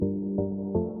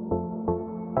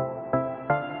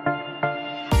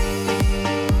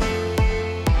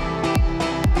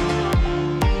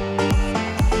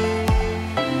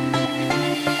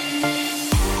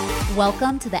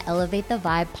Welcome to the Elevate the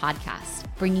Vibe podcast,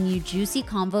 bringing you juicy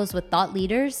convos with thought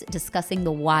leaders discussing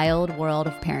the wild world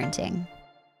of parenting.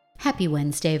 Happy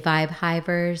Wednesday, Vibe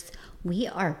Hivers. We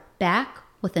are back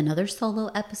with another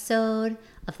solo episode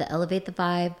of the Elevate the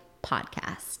Vibe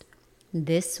podcast.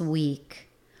 This week,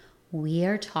 we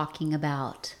are talking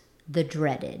about the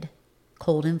dreaded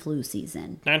cold and flu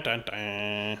season, Dun, dun,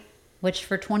 dun. which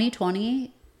for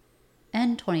 2020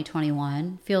 and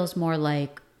 2021 feels more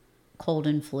like cold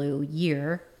and flu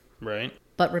year. Right.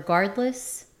 But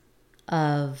regardless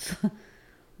of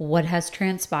what has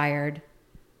transpired,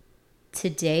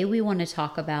 today we want to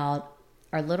talk about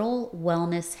our little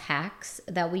wellness hacks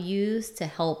that we use to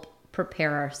help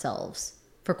prepare ourselves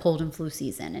for cold and flu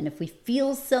season. And if we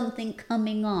feel something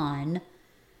coming on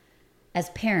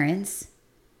as parents,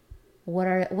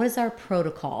 what is our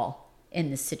protocol in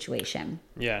this situation?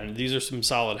 Yeah, and these are some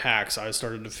solid hacks. I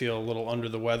started to feel a little under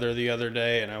the weather the other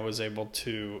day, and I was able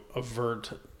to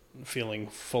avert feeling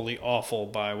fully awful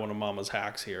by one of Mama's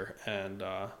hacks here. And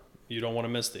you don't want to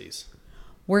miss these.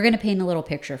 We're going to paint a little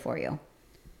picture for you.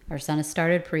 Our son has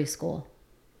started preschool,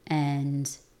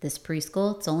 and this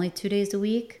preschool, it's only 2 days a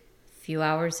week, a few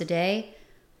hours a day,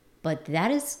 but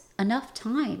that is enough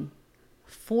time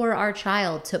for our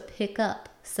child to pick up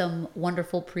some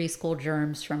wonderful preschool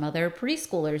germs from other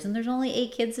preschoolers. And there's only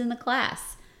 8 kids in the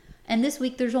class. And this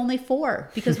week there's only 4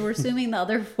 because we're assuming the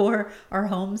other 4 are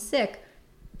home sick.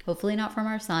 Hopefully not from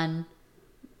our son.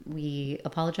 We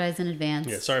apologize in advance.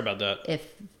 Yeah, sorry about that.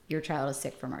 If your child is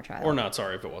sick from our child. Or not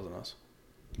sorry if it wasn't us.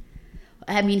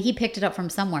 I mean, he picked it up from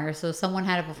somewhere, so someone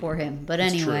had it before him. But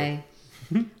anyway,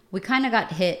 we kind of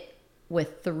got hit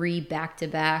with 3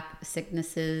 back-to-back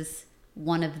sicknesses.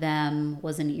 One of them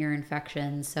was an ear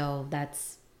infection, so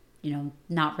that's,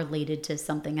 not related to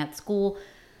something at school.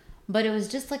 But it was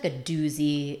just like a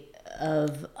doozy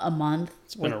of a month.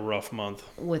 It's been a rough month.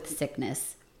 With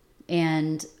sickness.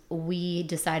 And we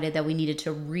decided that we needed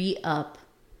to re-up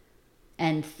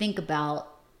and think about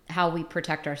how we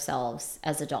protect ourselves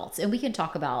as adults. And we can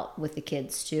talk about with the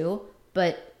kids too.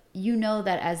 But you know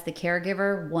that as the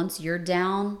caregiver, once you're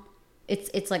down,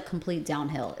 it's like complete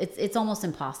downhill. It's almost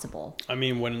impossible. I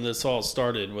mean, when this all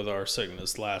started with our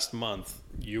sickness last month,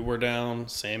 you were down,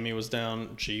 Sammy was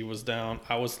down, G was down.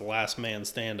 I was the last man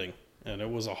standing, and it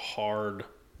was a hard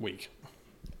week.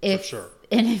 For sure.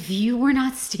 And if you were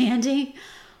not standing,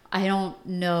 I don't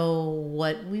know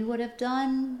what we would have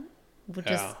done. We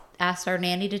just asked our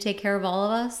nanny to take care of all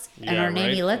of us. And our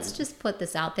nanny, let's just put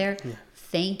this out there. Yeah.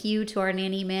 Thank you to our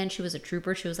nanny, man. She was a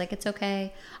trooper. She was like, it's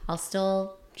okay.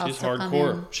 She's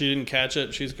hardcore. She didn't catch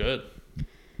it. She's good.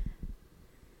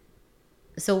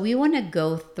 So we want to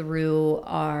go through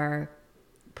our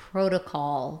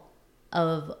protocol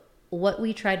of what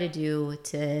we try to do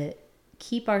to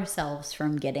keep ourselves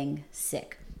from getting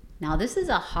sick. Now, this is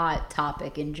a hot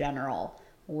topic in general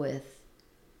with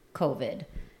COVID.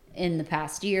 In the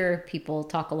past year, people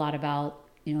talk a lot about,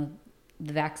 the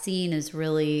vaccine is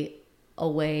really a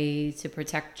way to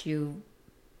protect you,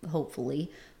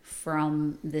 hopefully,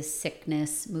 from this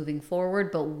sickness moving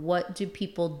forward. But what do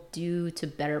people do to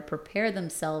better prepare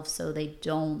themselves so they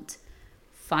don't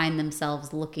find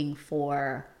themselves looking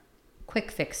for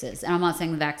quick fixes? And I'm not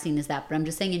saying the vaccine is that, but I'm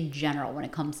just saying in general, when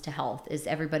it comes to health, is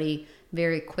everybody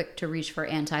very quick to reach for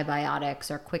antibiotics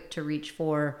or quick to reach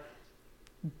for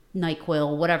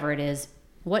NyQuil, whatever it is?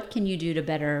 What can you do to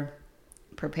better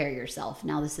prepare yourself?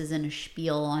 Now, this isn't a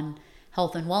spiel on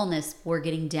health and wellness. We're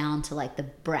getting down to like the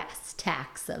brass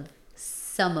tacks of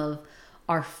some of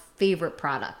our favorite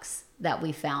products that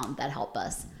we found that help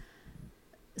us.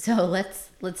 So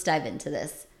let's dive into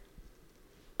this.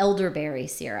 Elderberry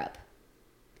syrup.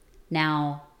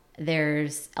 Now,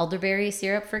 there's elderberry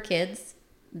syrup for kids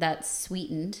that's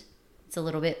sweetened. It's a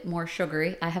little bit more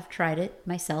sugary. I have tried it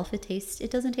myself.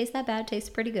 It doesn't taste that bad. It tastes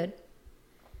pretty good.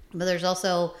 But there's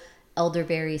also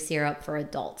elderberry syrup for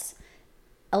adults.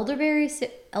 Elderberry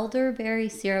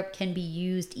syrup can be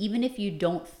used even if you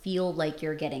don't feel like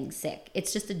you're getting sick.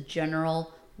 It's just a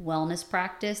general wellness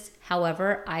practice.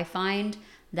 However, I find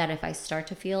that if I start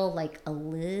to feel like a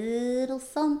little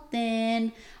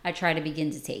something, I try to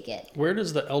begin to take it. Where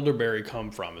does the elderberry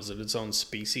come from? Is it its own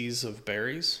species of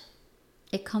berries?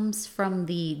 It comes from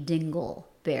the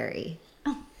dingleberry.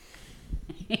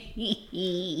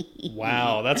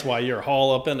 Wow, that's why you're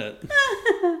all up in it.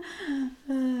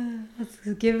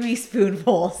 Give me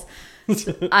spoonfuls.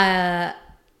 I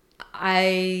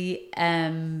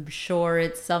am sure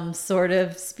it's some sort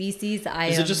of species.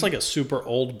 Is it just like a super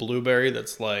old blueberry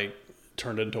that's like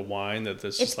turned into wine? That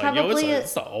this it's just like,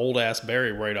 it's a the old ass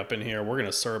berry right up in here. We're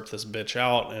gonna syrup this bitch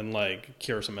out and like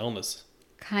cure some illness.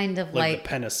 kind of Like like the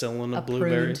penicillin a of prune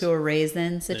blueberries. to a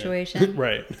raisin situation.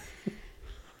 Right.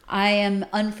 I am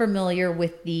unfamiliar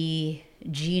with the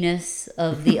genus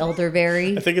of the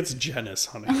elderberry. I think it's genus,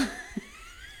 honey.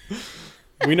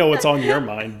 We know what's on your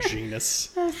mind,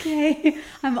 genus. Okay,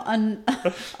 I'm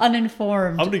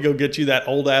uninformed. I'm going to go get you that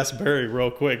old ass berry real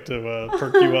quick to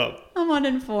perk you up. I'm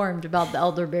uninformed about the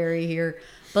elderberry here.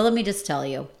 But let me just tell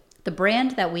you, the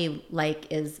brand that we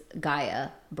like is Gaia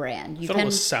brand. I thought it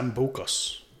was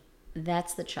Sambucus.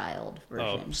 That's the child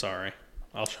version. Oh, sorry.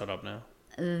 I'll shut up now.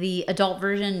 The adult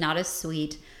version, not as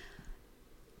sweet.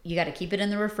 You got to keep it in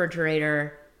the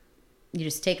refrigerator. You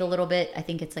just take a little bit. I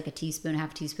think it's like a teaspoon,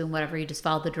 half a teaspoon, whatever. You just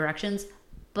follow the directions.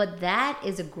 But that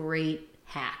is a great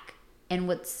hack. And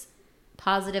what's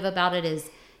positive about it is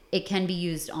it can be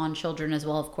used on children as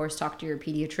well. Of course, talk to your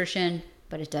pediatrician,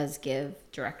 but it does give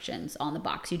directions on the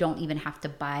box. You don't even have to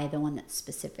buy the one that's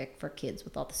specific for kids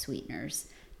with all the sweeteners.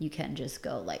 You can just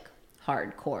go like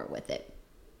hardcore with it.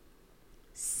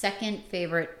 Second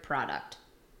favorite product,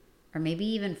 or maybe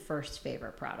even first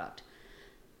favorite product.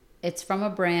 It's from a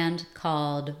brand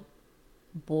called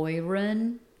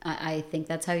Boiron. I think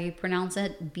that's how you pronounce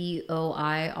it.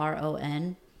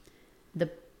 Boiron. The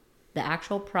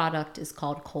actual product is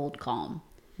called Cold Calm.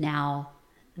 Now,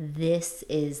 this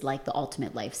is like the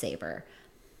ultimate lifesaver.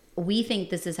 We think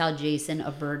this is how Jason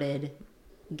averted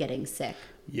getting sick.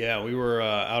 Yeah, we were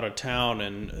out of town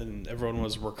and everyone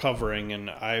was recovering, and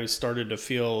I started to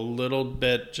feel a little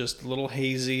bit, just a little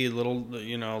hazy, a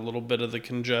little bit of the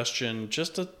congestion,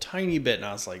 just a tiny bit. And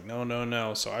I was like,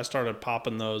 no. So I started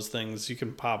popping those things. You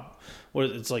can pop,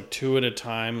 it's like 2 at a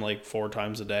time, like 4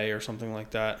 times a day or something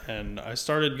like that. And I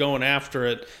started going after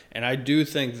it. And I do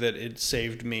think that it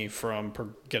saved me from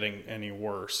getting any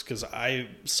worse, because I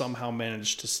somehow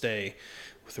managed to stay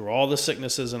through all the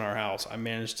sicknesses in our house. I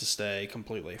managed to stay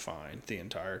completely fine the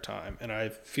entire time. And I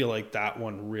feel like that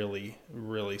one really,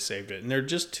 really saved it. And they're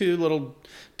just 2 little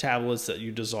tablets that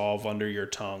you dissolve under your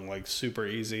tongue, like super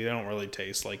easy. They don't really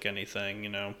taste like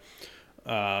anything,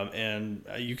 and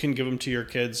you can give them to your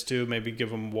kids too. Maybe give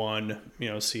them one,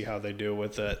 see how they do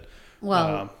with it.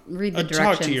 Well, read the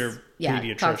directions. Talk to your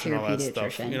pediatrician, and all that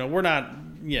stuff. We're not,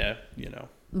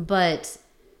 But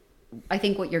I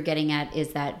think what you're getting at is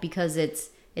that because it's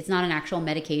not an actual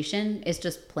medication, it's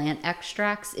just plant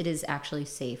extracts, it is actually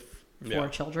safe for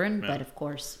children. But of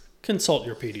course, consult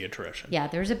your pediatrician. Yeah,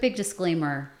 there's a big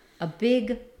disclaimer, a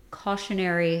big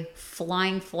cautionary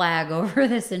flying flag over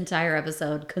this entire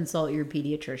episode. Consult your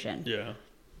pediatrician. Yeah.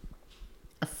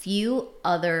 A few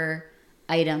other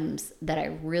items that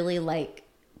I really like,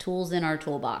 tools in our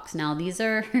toolbox. Now, these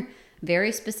are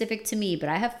very specific to me, but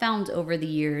I have found over the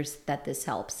years that this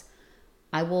helps.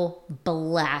 I will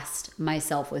blast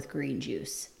myself with green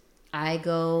juice.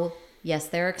 Yes,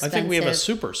 they're expensive. I think we have a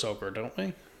super soaker, don't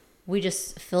we? We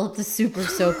just fill up the super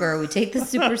soaker. We take the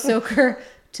super soaker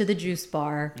to the juice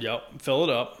bar. Yep, fill it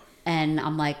up. And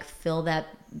I'm like, fill that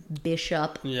bish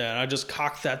up. Yeah, and I just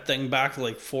cock that thing back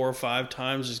like 4 or 5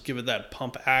 times. Just give it that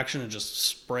pump action and just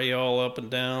spray all up and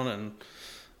down and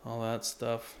all that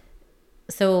stuff.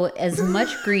 So as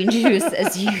much green juice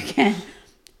as you can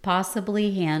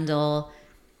possibly handle,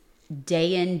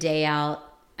 day in, day out.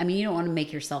 I mean, you don't want to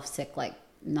make yourself sick, like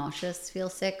nauseous, feel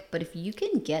sick. But if you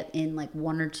can get in like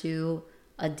 1 or 2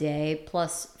 a day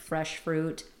plus fresh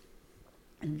fruit,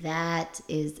 that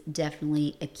is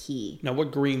definitely a key. Now,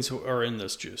 what greens are in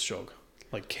this juice, Shog?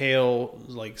 Like kale,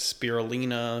 like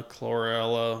spirulina,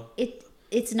 chlorella?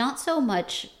 It's not so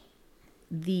much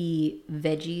the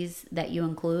veggies that you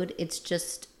include. It's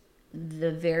just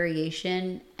the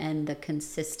variation and the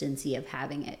consistency of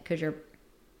having it, because you're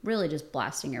really just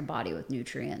blasting your body with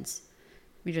nutrients.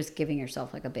 You're just giving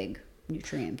yourself like a big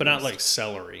nutrient but boost. Not like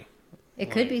celery. It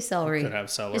could be celery. It could have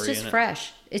celery. It's just in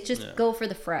fresh. It's just go for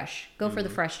the fresh. Go for the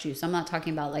fresh juice. I'm not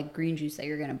talking about like green juice that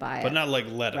you're gonna buy. But not like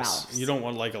lettuce. Ralph's. You don't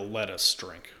want like a lettuce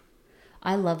drink.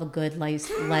 I love a good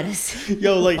lettuce.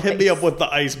 Yo, like hit me up with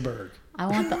the iceberg. I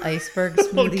want the iceberg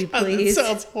smoothie, God, please. That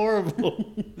sounds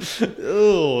horrible.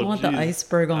 Oh, I want the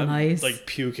iceberg on ice. Like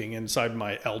puking inside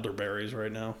my elderberries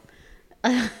right now.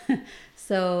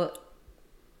 So,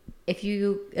 if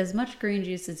you, as much green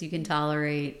juice as you can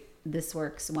tolerate, this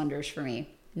works wonders for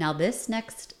me. Now, this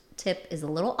next tip is a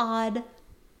little odd,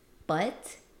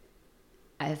 but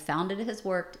I have found it has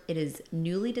worked. It is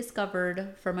newly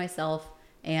discovered for myself,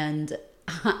 and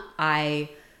I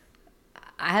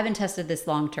haven't tested this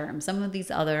long term. Some of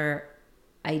these other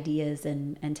ideas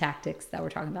and tactics that we're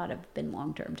talking about have been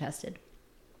long term tested.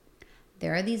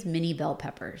 There are these mini bell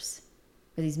peppers,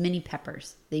 or these mini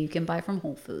peppers that you can buy from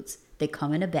Whole Foods. They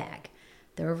come in a bag.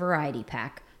 They're a variety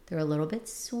pack. They're a little bit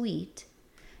sweet.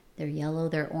 they're yellow,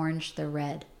 they're orange, they're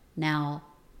red. Now,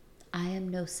 I am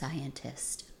no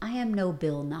scientist. I am no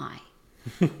Bill Nye.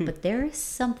 But there is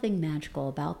something magical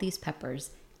about these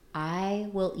peppers. I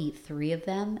will eat 3 of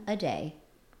them a day.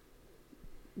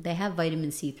 They have vitamin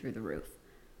C through the roof.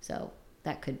 So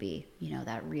that could be,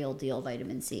 that real deal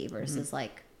vitamin C versus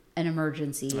like an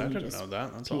emergency. I didn't know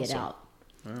that. That's pee awesome. it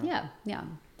out. Yeah.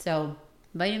 So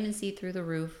vitamin C through the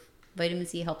roof. Vitamin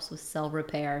C helps with cell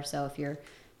repair. So if you're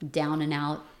down and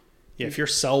out. Yeah, if your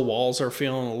cell walls are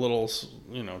feeling a little,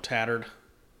 tattered,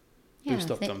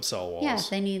 boost up them cell walls. Yeah, if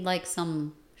they need like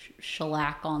some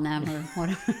shellac on them or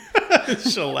whatever.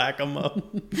 Shellac them up.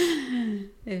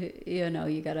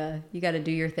 You gotta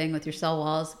do your thing with your cell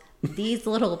walls. These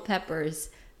little peppers,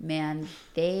 man,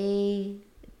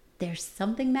 there's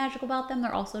something magical about them.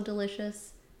 They're also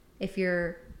delicious. If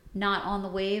you're not on the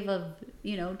wave of,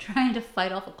 trying to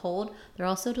fight off a cold, they're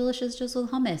also delicious just with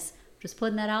hummus. Just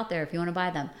putting that out there if you want to buy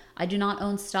them. I do not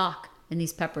own stock in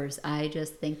these peppers. I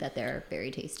just think that they're very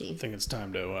tasty. I think it's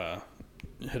time to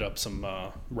hit up some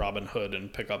Robin Hood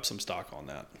and pick up some stock on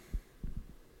that.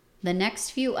 The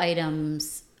next few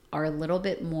items are a little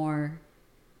bit more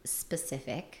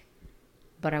specific,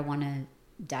 but I want to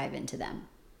dive into them.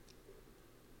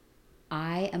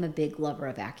 I am a big lover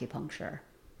of acupuncture.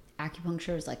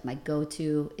 Acupuncture is like my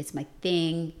go-to. It's my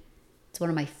thing. It's one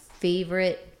of my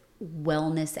favorite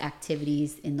wellness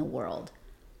activities in the world.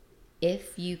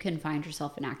 If you can find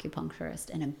yourself an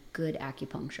acupuncturist and a good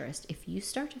acupuncturist, if you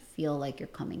start to feel like you're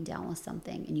coming down with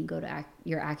something and you go to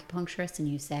your acupuncturist and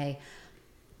you say,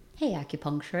 hey,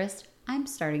 acupuncturist, I'm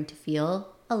starting to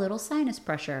feel a little sinus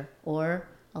pressure or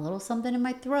a little something in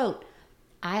my throat.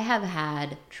 I have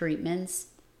had treatments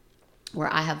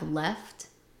where I have left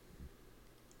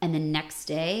and the next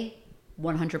day,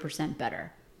 100%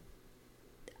 better.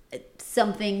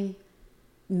 Something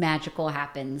magical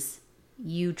happens.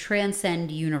 You transcend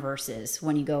universes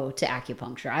when you go to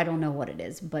acupuncture. I don't know what it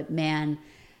is, but man,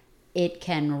 it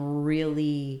can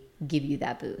really give you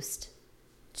that boost.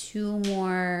 2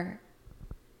 more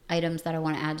items that I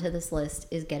want to add to this list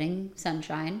is getting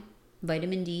sunshine,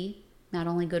 vitamin D, not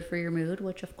only good for your mood,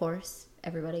 which of course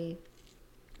everybody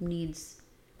needs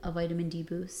a vitamin D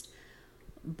boost,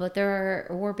 but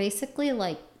we're basically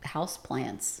like house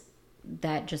plants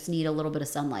that just need a little bit of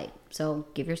sunlight. So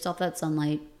give yourself that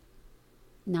sunlight.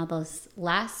 Now, this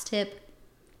last tip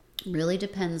really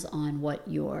depends on what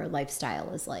your lifestyle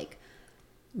is like.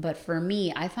 But for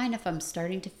me, I find if I'm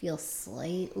starting to feel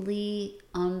slightly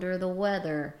under the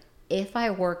weather, if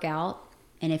I work out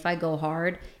and if I go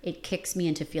hard, it kicks me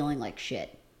into feeling like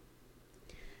shit.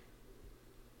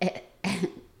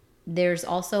 There's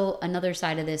also another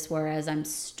side of this, whereas I'm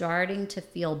starting to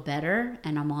feel better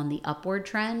and I'm on the upward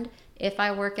trend. If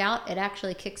I work out, it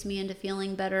actually kicks me into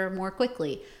feeling better more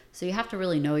quickly. So you have to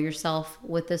really know yourself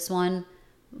with this one,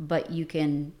 but you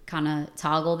can kind of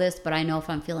toggle this. But I know if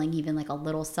I'm feeling even like a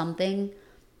little something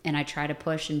and I try to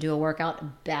push and do a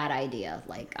workout, bad idea.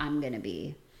 Like I'm going to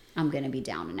be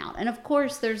down and out. And of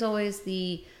course, there's always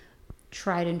the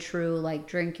tried and true, like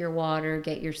drink your water,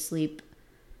 get your sleep,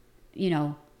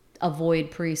 avoid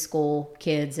preschool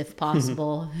kids if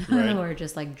possible, right. Or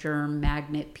just like germ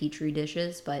magnet petri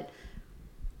dishes. But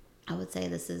I would say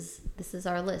this is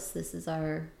our list. It's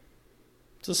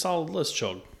a solid list,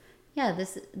 Chug. Yeah,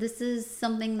 this is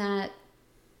something that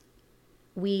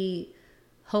we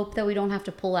hope that we don't have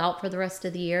to pull out for the rest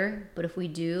of the year. But if we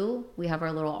do, we have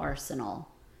our little arsenal.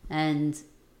 And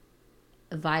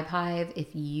Vibe Hive, if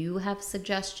you have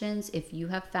suggestions, if you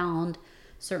have found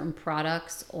certain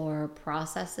products or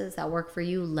processes that work for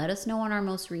you, let us know on our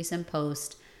most recent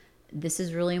post. This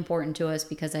is really important to us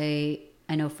because I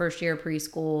know first year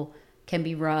preschool can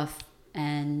be rough,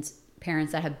 and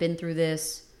parents that have been through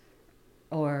this,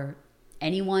 or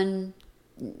anyone,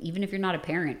 even if you're not a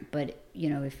parent, but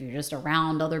if you're just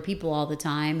around other people all the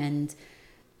time and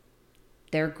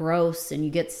they're gross and you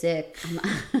get sick.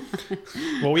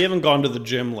 Well, we haven't gone to the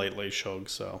gym lately, Shug,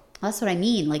 so. That's what I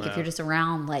mean. Like if you're just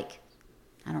around, like,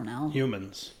 I don't know.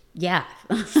 Humans. Yeah.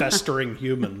 Festering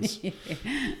humans.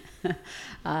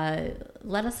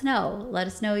 Let us know. Let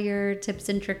us know your tips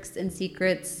and tricks and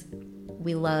secrets.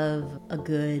 We love a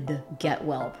good get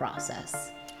well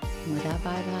process. And with that,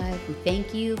 Vibe Hive, we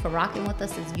thank you for rocking with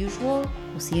us as usual.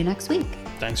 We'll see you next week.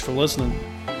 Thanks for listening.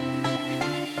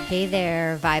 Hey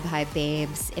there, Vibe Hive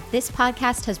babes. If this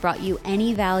podcast has brought you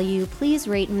any value, please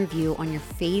rate and review on your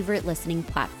favorite listening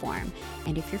platform.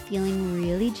 And if you're feeling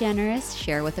really generous,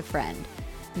 share with a friend.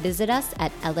 Visit us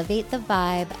at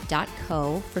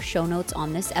elevatethevibe.co for show notes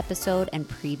on this episode and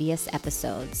previous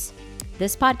episodes.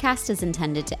 This podcast is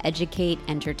intended to educate,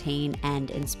 entertain,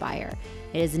 and inspire.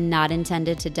 It is not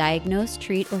intended to diagnose,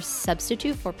 treat, or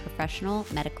substitute for professional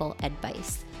medical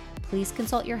advice. Please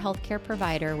consult your healthcare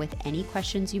provider with any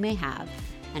questions you may have.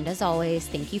 And as always,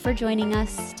 thank you for joining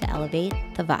us to Elevate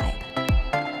the Vibe.